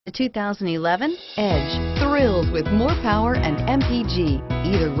The 2011 Edge thrills with more power and MPG.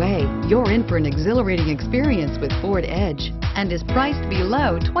 Either way, you're in for an exhilarating experience with Ford Edge and is priced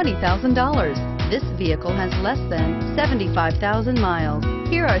below $20,000. This vehicle has less than 75,000 miles.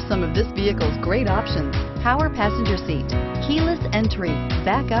 Here are some of this vehicle's great options: power passenger seat, keyless entry,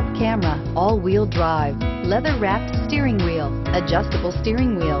 backup camera, all-wheel drive, leather-wrapped steering wheel, adjustable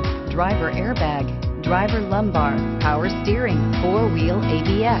steering wheel, driver airbag, driver lumbar, power steering, four-wheel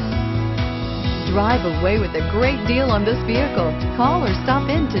ABS. Drive away with a great deal on this vehicle. Call or stop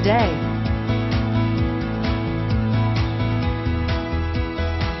in today.